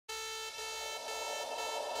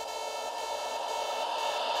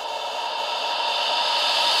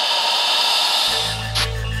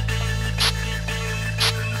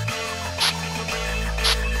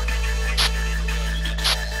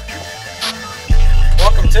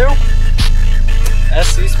to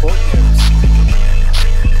SC Sport News.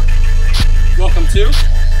 Welcome to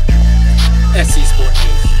SC Sport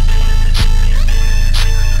News.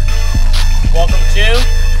 Welcome to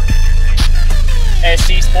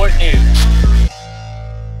SC Sport News.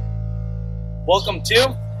 Welcome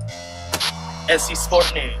to SC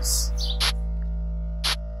Sport News.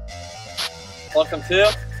 Welcome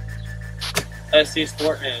to SC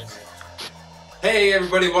Sport News. Hey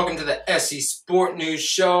everybody, welcome to the SC Sport News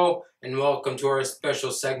Show, and welcome to our special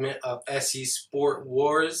segment of SC Sport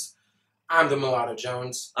Wars. I'm the Mulatto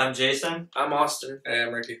Jones. I'm Jason. I'm Austin. Hey,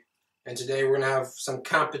 I'm Ricky. And today we're going to have some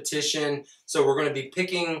competition. So we're going to be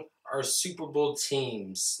picking our Super Bowl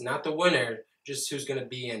teams. Not the winner, just who's going to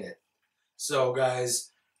be in it. So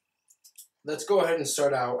guys, let's go ahead and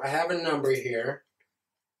start out. I have a number here.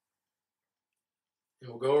 And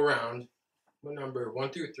we'll go around. What number? 1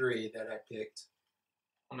 through 3 that I picked.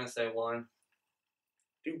 I'm going to say 1.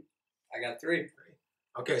 I got 3.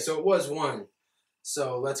 Okay, so it was 1.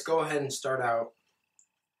 So let's go ahead and start out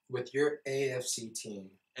with your AFC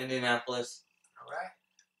team. Indianapolis. All right.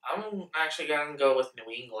 I'm actually gonna go with New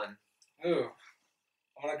England. Ooh,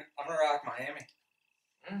 I'm gonna rock Miami.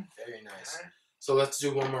 Very nice. Right. So let's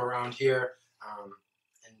do one more round here.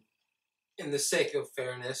 And in the sake of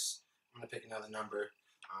fairness, I'm gonna pick another number.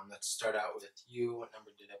 Let's start out with you. What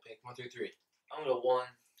number did I pick? 1 through 3. I'm gonna go 1.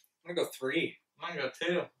 I'm gonna go 3. I'm going to go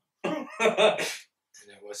 2. And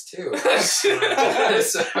it was 2.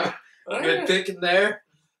 So, good pick in there.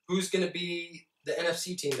 Who's gonna be the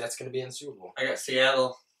NFC team that's gonna be in the Super Bowl? I got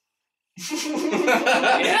Seattle.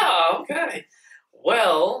 Yeah, okay.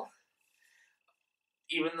 Well,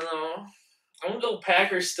 even though I'm gonna go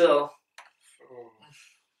Packers still.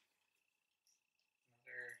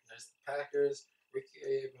 There's the Packers. Ricky, are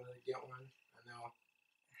you able to get one? I know.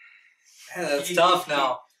 Man, that's tough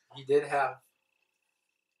now. He did have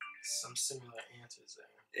some similar answers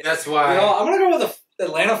there. That's why. I'm gonna go with the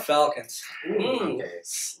Atlanta Falcons. Ooh, Okay.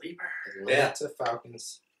 Sleeper. Atlanta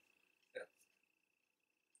Falcons.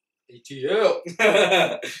 ATL.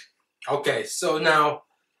 Okay, so now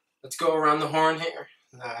let's go around the horn here.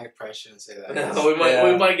 Nah, I probably shouldn't say that. No,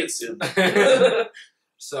 we might get sued.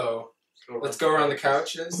 So let's go around the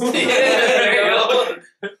couches. There you go.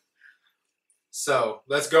 So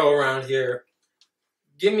let's go around here.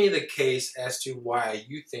 Give me the case as to why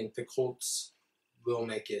you think the Colts will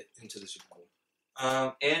make it into the Super Bowl.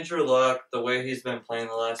 Andrew Luck, the way he's been playing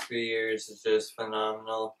the last few years is just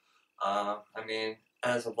phenomenal. I mean,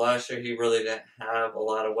 as of last year, he really didn't have a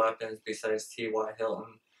lot of weapons besides T.Y.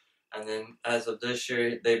 Hilton. And then as of this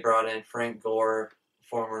year, they brought in Frank Gore,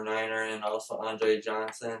 former Niner, and also Andre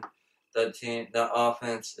Johnson. That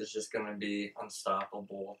offense is just going to be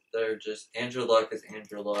unstoppable. Andrew Luck is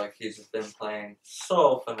Andrew Luck. He's just been playing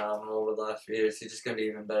so phenomenal over the last few years. He's just going to be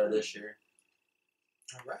even better this year.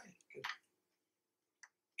 All right. Good.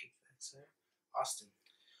 Thanks, sir. Austin.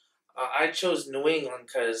 I chose New England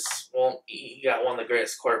because, well, he got one of the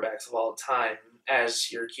greatest quarterbacks of all time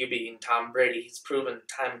as your QB in Tom Brady. He's proven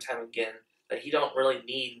time and time again that he don't really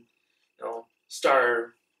need,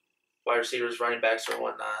 star wide receivers, running backs, or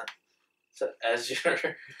whatnot. So as your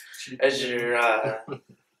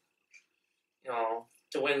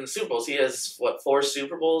to win the Super Bowls. He has 4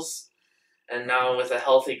 Super Bowls, and now with a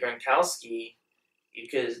healthy Gronkowski, you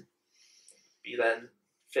could be that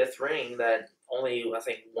 5th ring that only I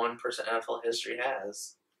think 1% NFL history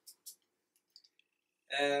has.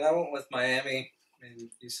 And I went with Miami. I mean,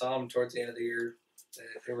 you saw them towards the end of the year.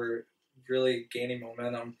 They were really gaining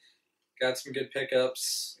momentum. Got some good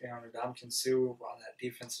pickups. Ndamukong Suh on that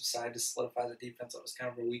defensive side to solidify the defense. That was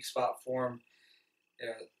kind of a weak spot for him.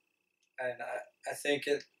 And I think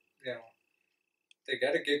they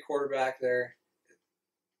got a good quarterback there.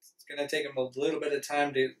 It's going to take him a little bit of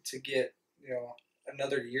time to get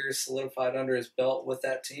another year solidified under his belt with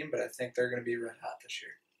that team, but I think they're going to be red hot this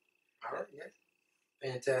year. All right, yeah.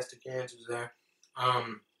 Fantastic answers there.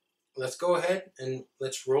 Let's go ahead and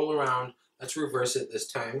let's roll around. Let's reverse it this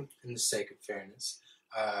time in the sake of fairness.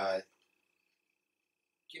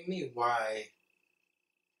 Give me why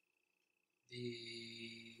the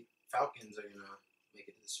Falcons are gonna make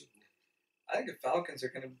it to the Super Bowl. I think the Falcons are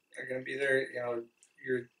gonna be there.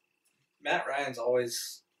 Your Matt Ryan's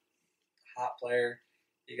always a hot player.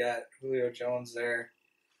 You got Julio Jones there,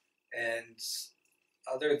 and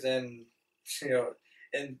other than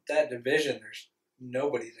in that division, there's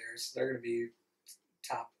nobody there, so they're gonna be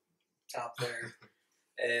top there,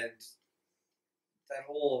 and that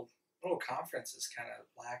whole conference is kind of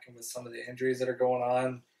lacking with some of the injuries that are going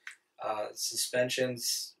on,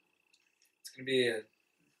 suspensions. It's going to be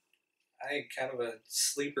I think, kind of a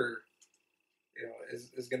sleeper,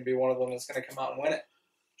 is going to be one of them that's going to come out and win it.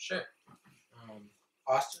 Sure.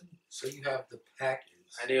 Austin, so you have the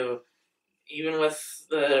Packers. I do. Even with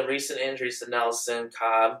the recent injuries to Nelson,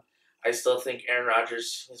 Cobb, I still think Aaron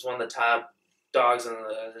Rodgers is one of the top dogs in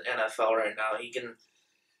the NFL right now. He can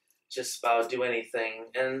just about do anything.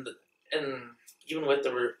 And even with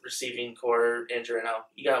the receiving core injury now,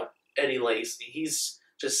 you got Eddie Lacy. He's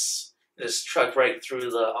just trucked right through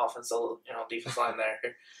the offensive, defense line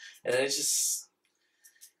there. And it's just,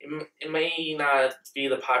 it may not be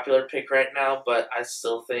the popular pick right now, but I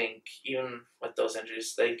still think even with those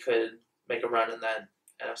injuries, they could make a run in that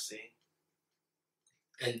NFC.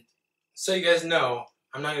 And so you guys know,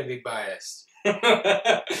 I'm not going to be biased.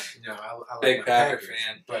 I like Big my Packer Packers,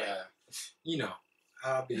 fan. But,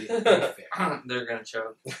 I'll be fair. They're gonna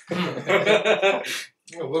choke.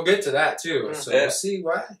 We'll get to that, too. So Yeah. we'll see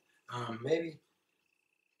why. Maybe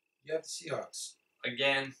you have the Seahawks.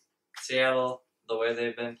 Again, Seattle, the way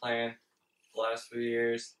they've been playing the last few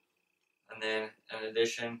years. And then, in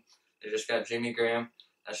addition, they just got Jimmy Graham.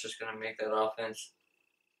 That's just going to make that offense.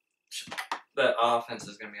 That offense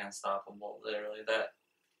is going to be unstoppable, literally.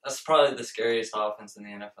 That's probably the scariest offense in the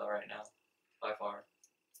NFL right now, by far.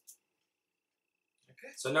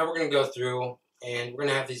 Okay. So now we're going to go through, and we're going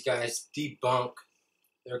to have these guys debunk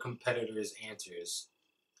their competitors' answers.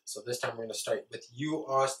 So this time we're going to start with you,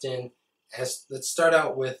 Austin. Let's start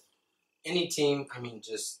out with any team. I mean,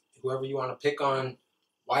 just whoever you want to pick on.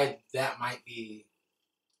 Why that might be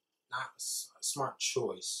not a smart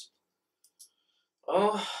choice.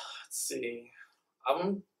 Oh, let's see.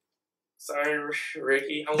 I'm sorry,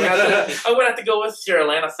 Ricky. I'm gonna have to go with your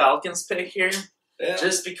Atlanta Falcons pick here, Yeah.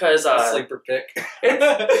 just because Sleeper pick.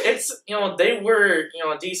 it's they were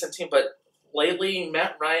a decent team, but lately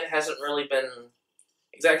Matt Ryan hasn't really been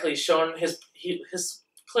exactly shown his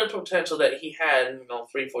clear potential that he had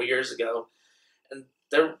 3-4 years ago, and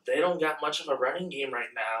they don't got much of a running game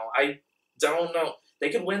right now. I don't know. They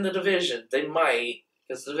could win the division. They might,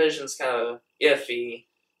 because the division's kind of iffy,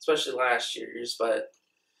 especially last year's. But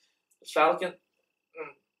the Falcons,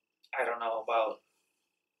 I don't know about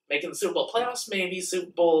making the Super Bowl playoffs. Maybe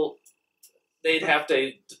Super Bowl, they'd have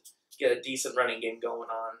to get a decent running game going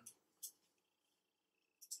on.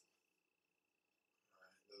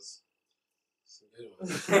 Those some good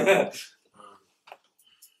ones.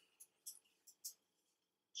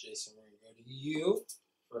 Jason, we're going to go to you.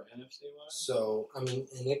 For NFC wise? So, I mean,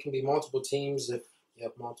 and it can be multiple teams if you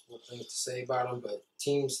have multiple things to say about them, but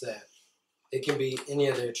teams that it can be any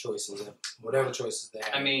of their choices, whatever choices they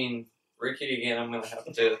have. I mean, Ricky, again, I'm going to have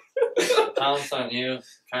to pounce on you,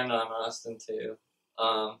 kind of on Austin, too.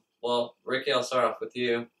 Well, Ricky, I'll start off with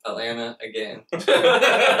you. Atlanta, again.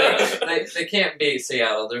 they can't beat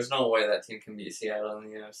Seattle. There's no way that team can beat Seattle in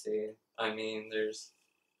the NFC. I mean, there's...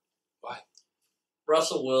 Why?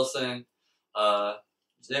 Russell Wilson,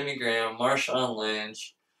 Jimmy Graham, Marshawn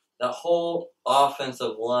Lynch, that whole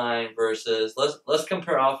offensive line versus... Let's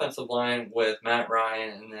compare offensive line with Matt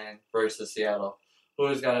Ryan and then versus Seattle.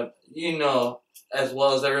 Who's got as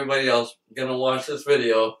well as everybody else gonna watch this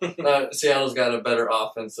video, Seattle's got a better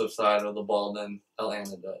offensive side of the ball than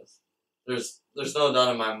Atlanta does. There's no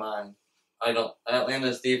doubt in my mind.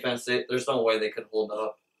 Atlanta's defense, there's no way they could hold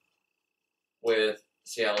up with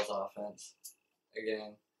Seattle's offense.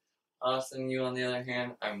 Again, Austin, you on the other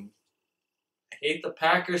hand, I hate the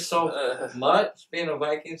Packers so much, being a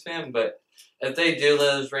Vikings fan, but if they do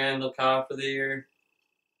lose Randall Cobb for the year,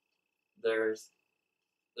 there's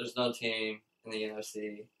no team in the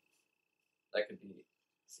NFC that could beat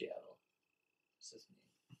Seattle. It's just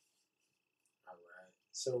me. All right.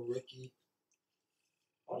 So, Ricky,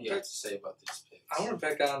 what do you have to say about these picks? I want to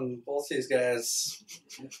pick on both these guys.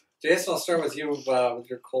 Jason, I'll start with you with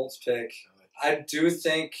your Colts pick. I do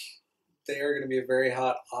think they are going to be a very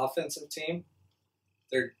hot offensive team.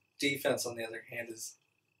 Their defense, on the other hand,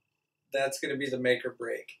 that's going to be the make or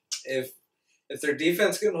break. If their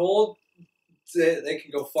defense can hold, they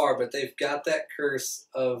can go far, but they've got that curse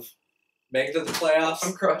of making it to the playoffs.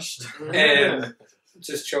 I'm crushed. And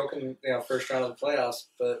just choking, first round of the playoffs.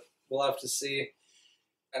 But we'll have to see.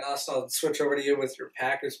 And also, I'll switch over to you with your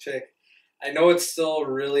Packers pick. I know it's still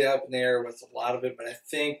really up in the air with a lot of it, but I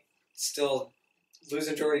think still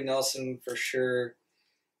losing Jordy Nelson for sure.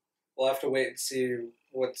 We'll have to wait and see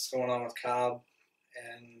what's going on with Cobb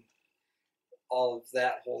and all of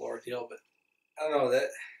that whole ordeal. But I don't know that.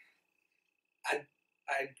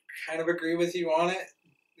 I kind of agree with you on it.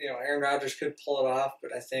 Aaron Rodgers could pull it off,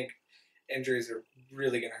 but I think injuries are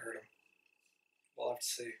really going to hurt him. We'll have to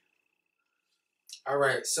see. All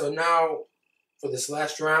right, so now for this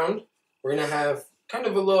last round, we're going to have kind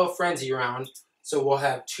of a little frenzy round. So we'll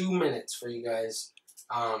have 2 minutes for you guys.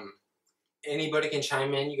 Anybody can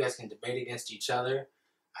chime in. You guys can debate against each other.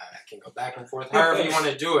 I can go back and forth, however you want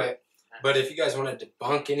to do it. But if you guys want to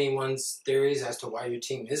debunk anyone's theories as to why your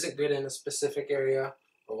team isn't good in a specific area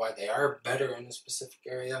or why they are better in a specific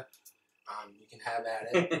area, you can have at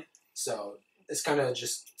it. So it's kind of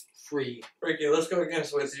just free. Ricky, let's go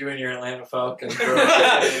against with you and your Atlanta Falcons.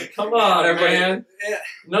 Come on, man. Yeah.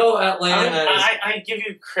 No, Atlanta. I give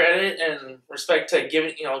you credit and respect to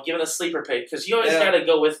giving a sleeper pick because you always gotta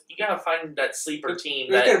go with you gotta find that sleeper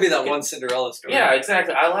team. There's gotta be that one Cinderella story. Yeah,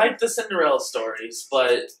 exactly. I like the Cinderella stories,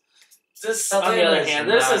 but this on the other hand,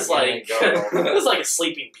 this is like a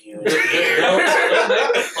Sleeping Beauty. They'll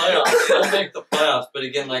make the playoffs. They'll make the playoffs, but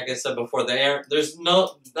again, like I said before, that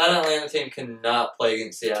Atlanta team cannot play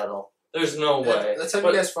against Seattle. There's no way. Let's have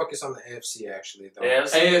you guys focus on the AFC, actually, though.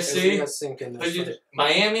 AFC?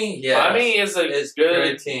 Miami? Yeah. Miami is a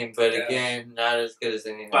good team, but again, not as good as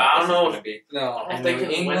anyone. But I don't know if they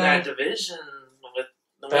can win that division with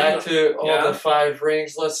the back to all the 5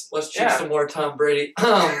 rings. Let's choose some more Tom Brady.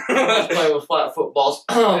 Let's play with flat footballs.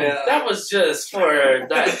 That was just for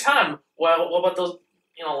that time. Well, what about those?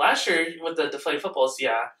 Last year with the deflated footballs,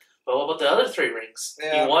 But what about the other 3 rings?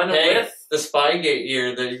 Yeah. He won with the Spygate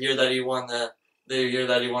year, the year that he won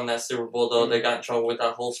that Super Bowl. Though they got in trouble with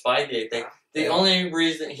that whole Spygate thing. The only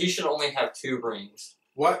reason he should only have 2 rings.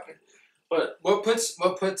 What puts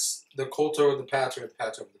the Colts over the Pats or the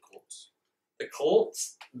Pats over the Colts? The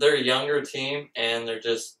Colts, they're a younger team and they're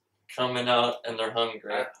just coming out and they're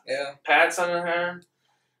hungry. Pats on the other hand,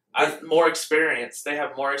 more experience. They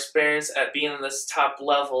have more experience at being in this top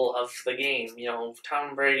level of the game.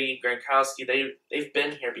 Tom Brady, Gronkowski, they've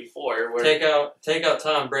been here before. Take out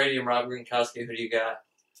Tom Brady and Rob Gronkowski. Who do you got?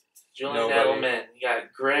 Julian Edelman. You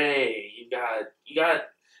got Gray. You got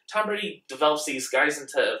Tom Brady develops these guys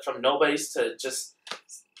from nobodies to just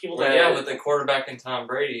people that with the quarterback and Tom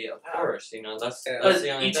Brady, of course. That's the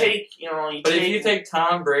only thing. If you take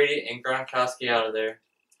Tom Brady and Gronkowski out of there.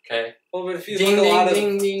 Okay. Well, but if you ding, look a lot of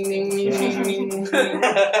ding, ding, ding, ding, ding, ding, ding.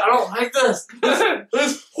 I don't like this.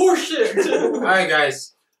 This horseshit. All right,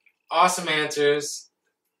 guys. Awesome answers.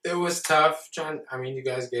 It was tough. You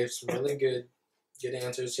guys gave some really good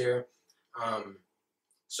answers here.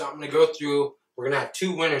 So I'm gonna go through. We're gonna have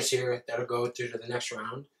 2 winners here that'll go through to the next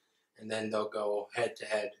round, and then they'll go head to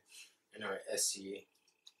head in our SC.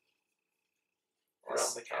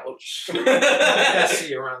 Around the couch.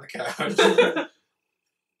 SC around the couch.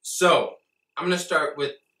 So, I'm going to start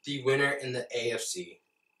with the winner in the AFC.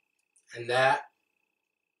 And that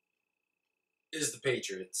is the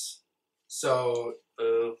Patriots. So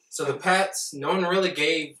the Pats, no one really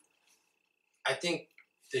gave... I think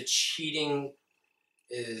the cheating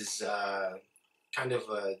is kind of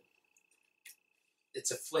it's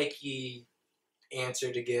a flaky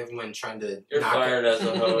answer to give when trying to... You're fired as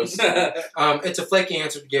a host. It's a flaky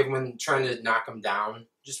answer to give when trying to knock them down.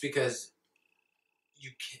 Just because...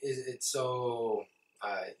 It's so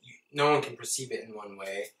no one can perceive it in one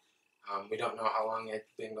way. We don't know how long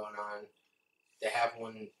it's been going on. They have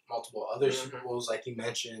won multiple other Super Bowls, like you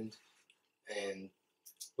mentioned, and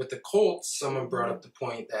with the Colts, someone brought up the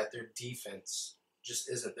point that their defense just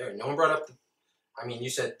isn't there. No one brought up you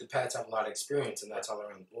said the Pats have a lot of experience, and that's all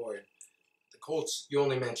around the board. The Colts, you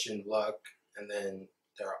only mentioned Luck, and then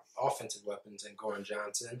their offensive weapons and Gordon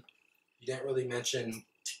Johnson. You didn't really mention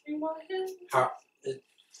how.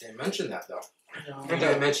 They mentioned that, though. You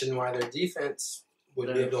didn't mention why their defense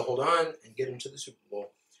would be able to hold on and get them to the Super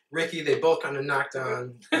Bowl. Ricky, they both kind of knocked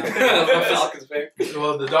on Falcons.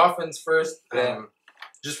 Well, the Dolphins first,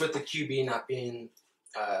 just with the QB not being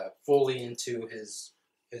fully into his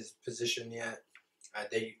position yet.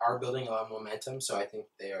 They are building a lot of momentum, so I think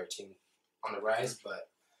they are a team on the rise, but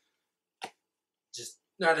just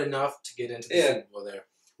not enough to get into the Super Bowl there.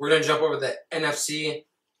 We're going to jump over the NFC.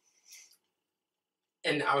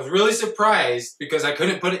 And I was really surprised because I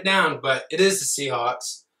couldn't put it down, but it is the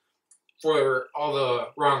Seahawks for all the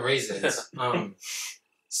wrong reasons.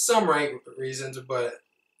 Some right reasons, but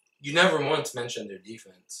you never once mentioned their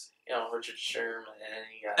defense. Richard Sherman,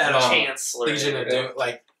 you got Chancellor. Legion of Doom.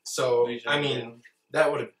 That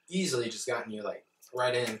would have easily just gotten you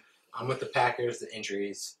right in. With the Packers, the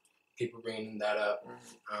injuries, people bringing that up.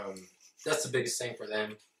 That's the biggest thing for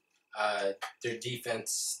them. Their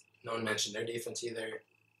defense. No one mentioned their defense either,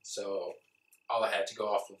 so all I had to go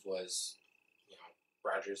off of was,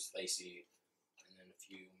 Rodgers, Lacey, and then a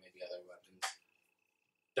few maybe other weapons.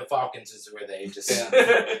 The Falcons is where they just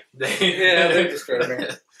they're just me.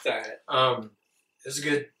 It's all right. It was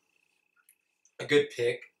a good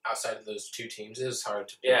pick outside of those 2 teams. It was hard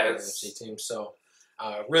to pick an NFC team, so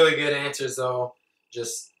Really good answers, though.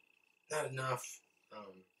 Just not enough.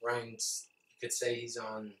 Ryan's, you could say he's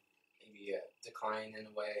on maybe a decline in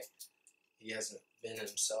a way. He hasn't been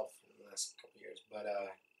himself in the last couple of years. But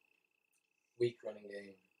weak running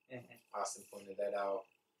game. Mm-hmm. Austin pointed that out.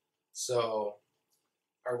 So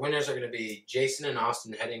our winners are going to be Jason and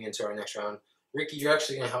Austin heading into our next round. Ricky, you're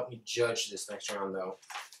actually going to help me judge this next round, though.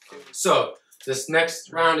 So this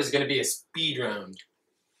next round is going to be a speed round.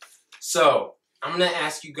 So I'm going to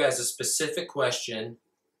ask you guys a specific question,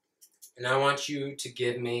 and I want you to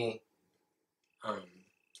give me,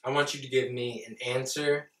 an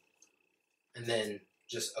answer, and then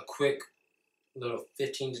just a quick little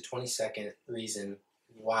 15 to 20 second reason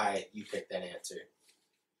why you picked that answer.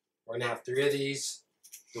 We're going to have 3 of these.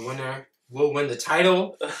 The winner will win the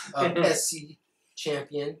title of SC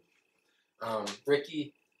champion.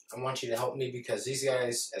 Ricky, I want you to help me because these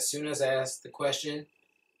guys, as soon as I ask the question,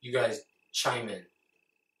 you guys chime in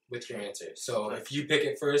with your answer. So if you pick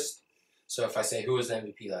it first, so if I say who was the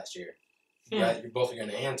MVP last year, you're both going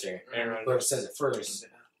to answer. Whoever says it first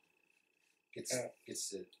gets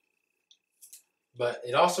to. But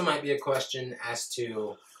it also might be a question as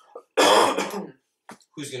to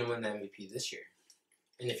who's going to win the MVP this year.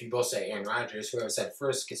 And if you both say Aaron Rodgers, whoever said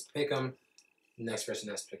first gets to pick him. The next person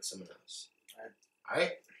has to pick someone else. All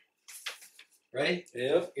right? Ready?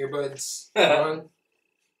 Yep. Earbuds on.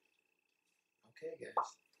 Okay, guys.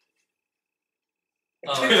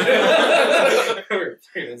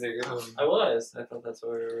 I was. I thought that's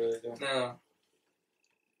what we were really doing. No.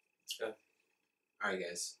 Let's go. All right,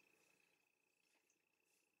 guys.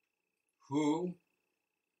 Who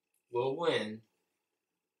will win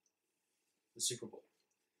the Super Bowl?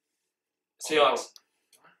 Seahawks.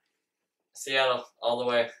 Seattle, all the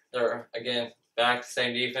way. They're, again, back,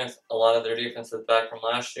 same defense. A lot of their defense is back from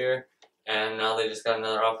last year. And now they just got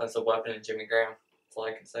another offensive weapon in Jimmy Graham. That's all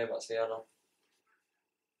I can say about Seattle.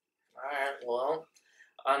 Alright, well,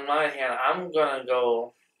 on my hand, I'm gonna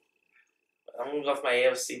go with my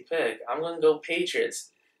AFC pick. I'm gonna go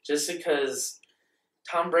Patriots. Just because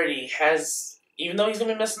Tom Brady has, even though he's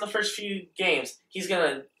gonna be missing the first few games, he's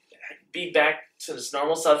gonna be back to his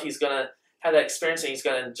normal self. He's gonna have that experience and he's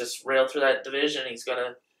gonna just rail through that division. He's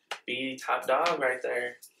gonna be top dog right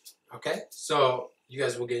there. Okay, so you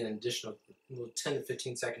guys will get an additional 10 to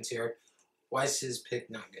 15 seconds here. Why is his pick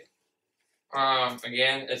not good?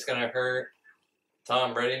 Again, it's going to hurt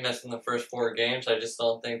Tom Brady missing the first 4 games. I just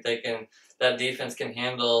don't think that defense can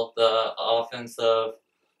handle the offense of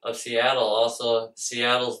Seattle. Also,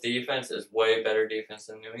 Seattle's defense is way better defense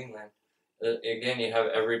than New England. Again, you have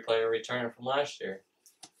every player returning from last year.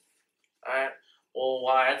 Alright, well,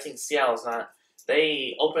 why I think Seattle's not.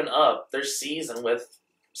 They open up their season with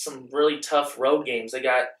some really tough road games. They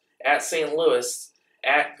got at St. Louis,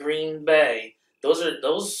 at Green Bay.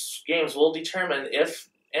 Those games will determine if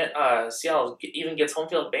Seattle even gets home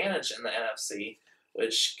field advantage in the NFC,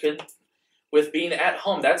 which could, with being at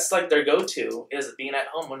home, that's like their go-to, is being at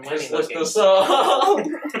home when winning those games.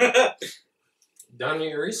 Done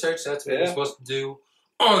your research. That's what you're supposed to do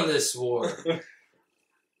on this war.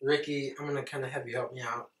 Ricky, I'm going to kind of have you help me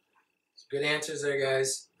out. Good answers there,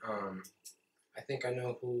 guys. I think I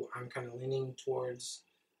know who I'm kind of leaning towards.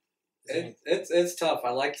 It's tough. I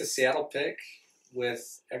like the Seattle pick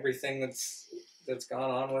with everything that's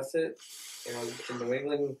gone on with it. You know, in New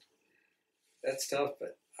England, that's tough,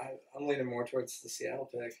 but I'm leaning more towards the Seattle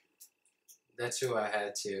pick. That's who I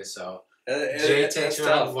had too. So Jay takes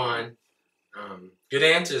round 1. Good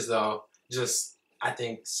answers though. Just I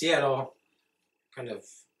think Seattle kind of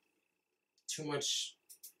too much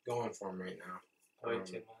going for him right now. Way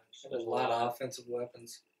too much. There's a lot of offensive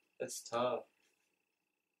weapons. It's tough.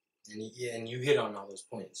 And you hit on all those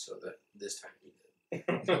points, so that this time you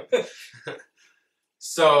did.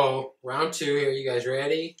 So round 2 here, you guys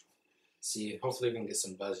ready? See, hopefully we can get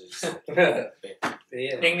some buzzers. Yeah.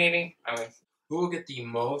 Ding, ding, ding. Who will get the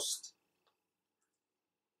most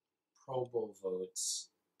Pro Bowl votes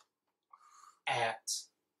at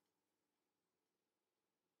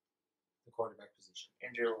the quarterback position?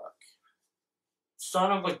 Andrew Luck.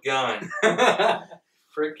 Son of a gun.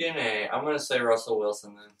 Freaking A. I'm going to say Russell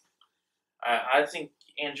Wilson then. I think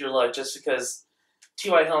Andrew Luck, just because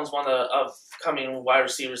T.Y. Hilton's one of the upcoming wide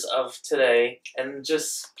receivers of today, and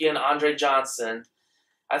just getting Andre Johnson.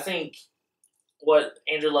 I think what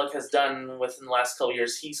Andrew Luck has done within the last couple of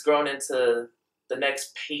years, he's grown into the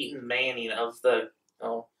next Peyton Manning of the,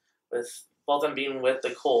 with both of them being with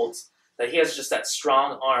the Colts, that he has just that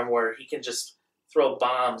strong arm where he can just throw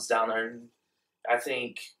bombs down there. And I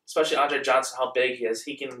think, especially Andre Johnson, how big he is,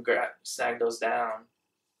 he can snag those down.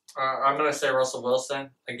 I'm going to say Russell Wilson.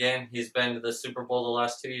 Again, he's been to the Super Bowl the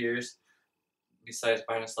last 2 years, besides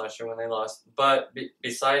minus last year when they lost. But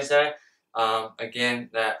besides that, again,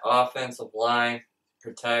 that offensive line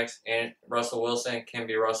protects, and Russell Wilson can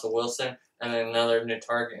be Russell Wilson, and then another new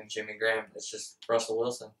target in Jimmy Graham. It's just Russell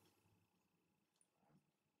Wilson.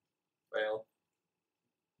 Well,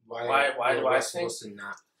 Why do I Russell think Wilson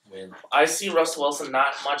not win? I see Russell Wilson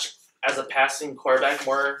not much as a passing quarterback.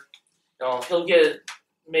 More, he'll get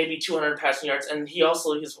maybe 200 passing yards, and he's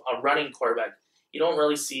a running quarterback. You don't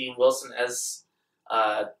really see Wilson as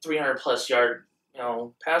 300 plus yard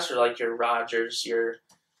passer like your Rodgers, your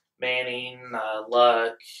Manning,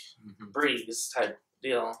 Luck, Breeze type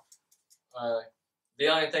deal. The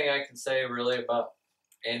only thing I can say really about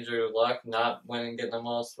Andrew Luck not winning, getting the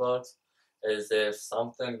most votes, is if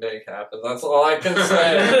something big happens. That's all I can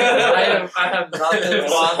say. I have nothing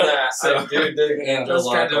on that. So, I do dig Andrew That's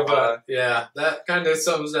Luck kind of a lot. yeah. That kind of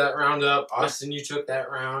sums that round up. Austin, you took that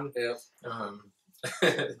round. Yep.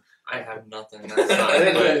 I have nothing. That's not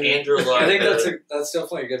but Andrew Luck. I think that's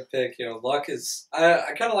definitely a good pick. Luck is.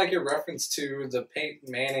 I kind of like your reference to the Peyton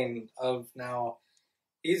Manning of now.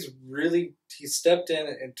 He stepped in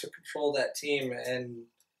and took control of that team, and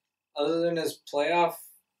other than his playoff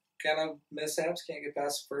kind of mishaps, can't get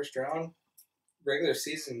past the first round. Regular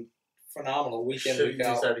season, phenomenal. Week in, week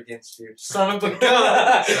out. Use that against you, son of a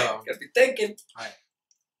gun. So, gotta be thinking. all right.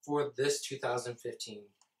 For this 2015-16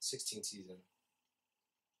 season,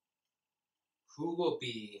 who will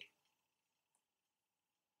be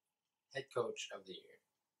head coach of the year?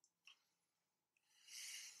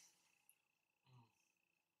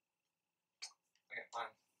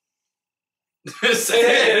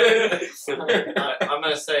 I'm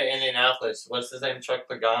gonna say Indianapolis. What's his name? Chuck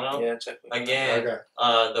Pagano. Yeah, check me. Again,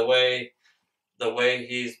 Okay. the way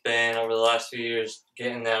he's been over the last few years,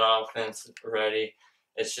 getting that offense ready.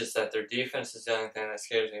 It's just that their defense is the only thing that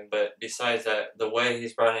scares me. But besides that, the way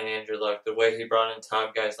he's brought in Andrew Luck, the way he brought in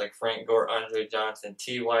top guys like Frank Gore, Andre Johnson,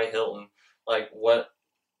 T.Y. Hilton, like what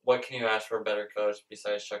can you ask for a better coach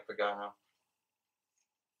besides Chuck Pagano?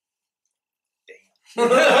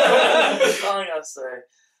 That's all I gotta say.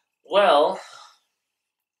 Well,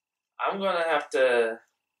 I'm gonna have to.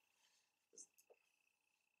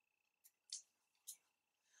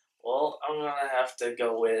 Well, I'm gonna have to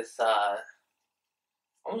go with.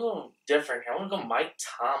 I'm going different here. I'm gonna go Mike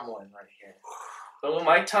Tomlin right here. I'm going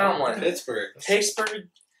Mike Tomlin. Pittsburgh.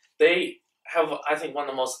 They have, I think, one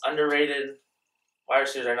of the most underrated wide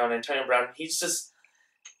receivers I know, Antonio Brown. He's just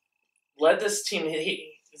led this team.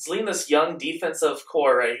 He's leading this young defensive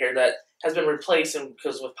core right here that has been replacing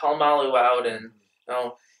because with Palomalu out, and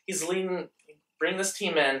he's bring this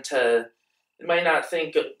team in to. You might not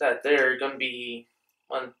think that they're going to be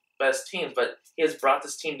one of the best teams, but he has brought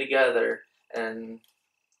this team together, and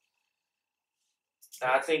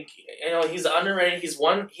I think he's underrated.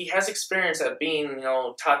 He has experience at being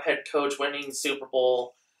top head coach, winning Super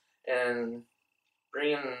Bowl, and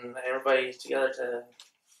bringing everybody together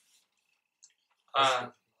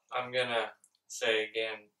to. I'm gonna say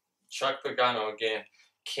again, Chuck Pagano again.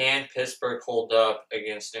 Can Pittsburgh hold up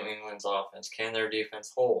against New England's offense? Can their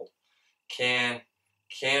defense hold? Can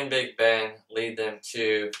Big Ben lead them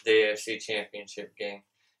to the AFC Championship game?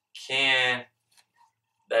 Can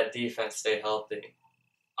that defense stay healthy?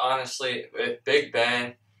 Honestly, if Big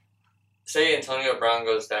Ben, say Antonio Brown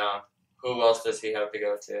goes down, who else does he have to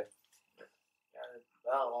go to?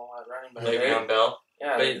 Le'Veon Bell.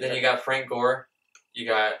 Yeah, but then you got Frank Gore.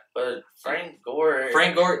 But Frank Gore.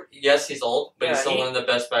 Frank Gore, yes, he's old, but he's still one of the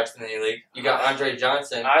best backs in the league. You got Andre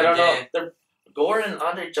Johnson. I don't know. Gore and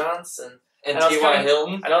Andre Johnson. And T.Y.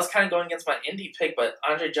 Hilton. I know it's kind of going against my indie pick, but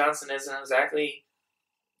Andre Johnson isn't exactly,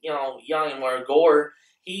 young. And where Gore,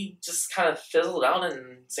 he just kind of fizzled out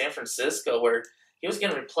in San Francisco, where he was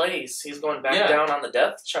getting replaced. He's going back down on the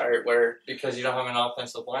depth chart, because you don't have an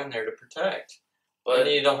offensive line there to protect. But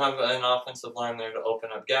and you don't have an offensive line there to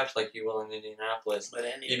open up gaps like you will in Indianapolis. But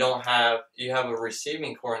you have a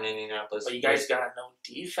receiving core in Indianapolis. But you guys got no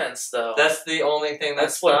defense, though. That's the only thing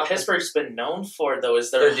that's what Pittsburgh's been known for, though,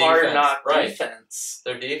 is their hard knock defense.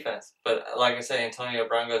 Their defense. But like I say, Antonio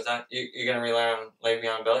Brown goes down. You're going to rely on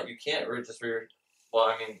Le'Veon Bell. You can't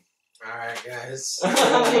all right, guys.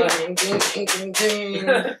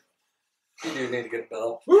 You do need to get a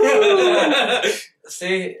bell.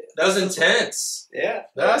 See, that was intense. Yeah,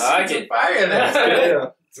 that's fire. That's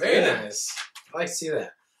good. Very nice. I like to see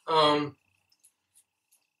that.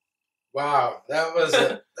 Wow,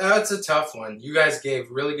 that's a tough one. You guys gave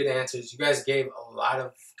really good answers. You guys gave a lot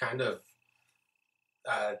of kind of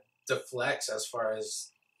deflects as far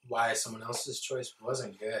as why someone else's choice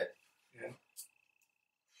wasn't good. Yeah.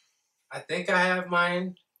 I think I have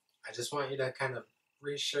mine. I just want you to kind of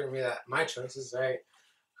reassure me that my choice is right.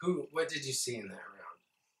 What did you see in that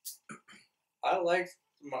round? I liked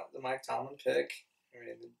the Mike Tomlin pick. I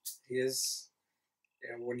mean, he is,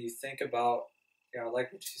 when you think about, I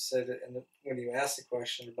like what you said, and when you asked the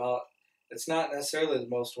question about, it's not necessarily the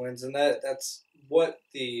most wins, and that's what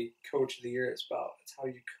the coach of the year is about. It's how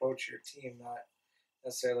you coach your team, not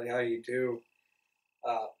necessarily how you do.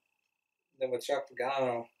 Then with Chuck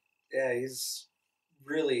Pagano, he's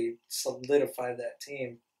really solidified that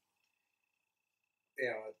team.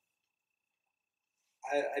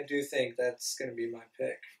 I do think that's going to be my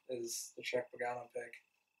pick, is the Chuck Pagano pick.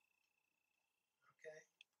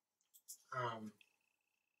 Okay.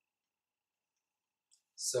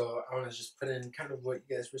 So I want to just put in kind of what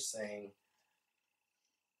you guys were saying.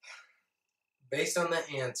 Based on the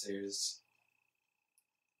answers,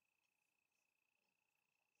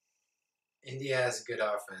 Indy has a good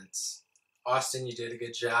offense. Austin, you did a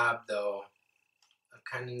good job, though, of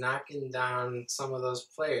kind of knocking down some of those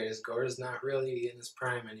players. Gore's not really in his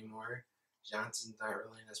prime anymore. Johnson's not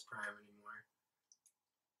really in his prime anymore.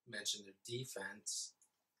 You mentioned their defense.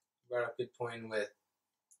 You brought up a good point with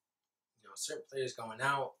certain players going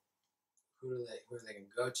out. Who are they going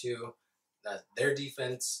to go to? That their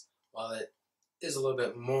defense, while it is a little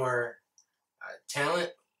bit more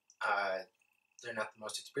talent, they're not the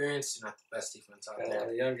most experienced. They're not the best defense out there. A lot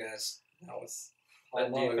of young guys.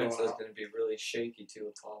 That defense is going to be really shaky too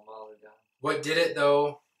with Palomalo down. What did it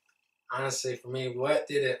though? Honestly, for me, what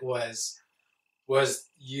did it was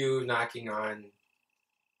you knocking on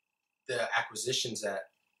the acquisitions that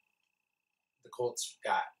the Colts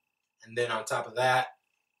got. And then on top of that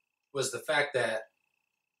was the fact that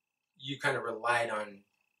you kind of relied on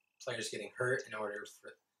players getting hurt in order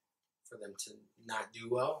for them to not do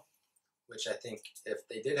well, which I think if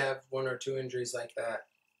they did have one or two injuries like that,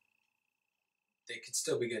 they could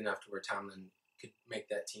still be good enough to where Tomlin could make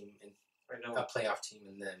that team a playoff team,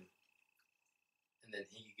 and then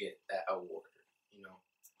he could get that award,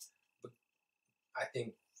 But I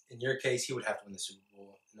think in your case, he would have to win the Super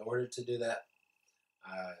Bowl in order to do that.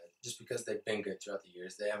 Just because they've been good throughout the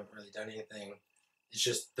years. They haven't really done anything. It's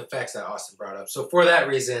just the facts that Austin brought up. So for that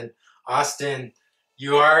reason, Austin,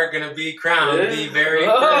 you are going to be crowned the very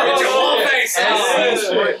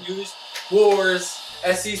first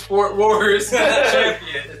ScSportWars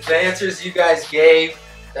champion. The answers you guys gave,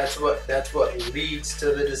 that's what leads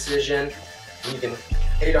to the decision. You can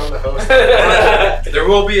hate on the host. There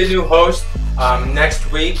will be a new host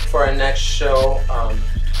next week for our next show.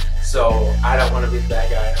 So I don't want to be the bad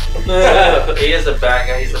guy. He is a bad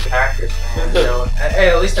guy. He's a Packers fan. Hey,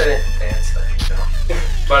 at least I didn't dance then,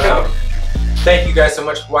 But thank you guys so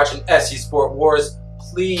much for watching ScSportWars.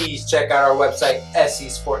 Please check out our website,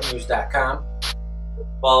 ScSportNews.com.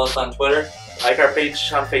 Follow us on Twitter. Like our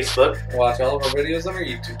page on Facebook. Watch all of our videos on our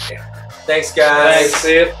YouTube channel. Thanks, guys. Thanks.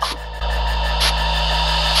 See you.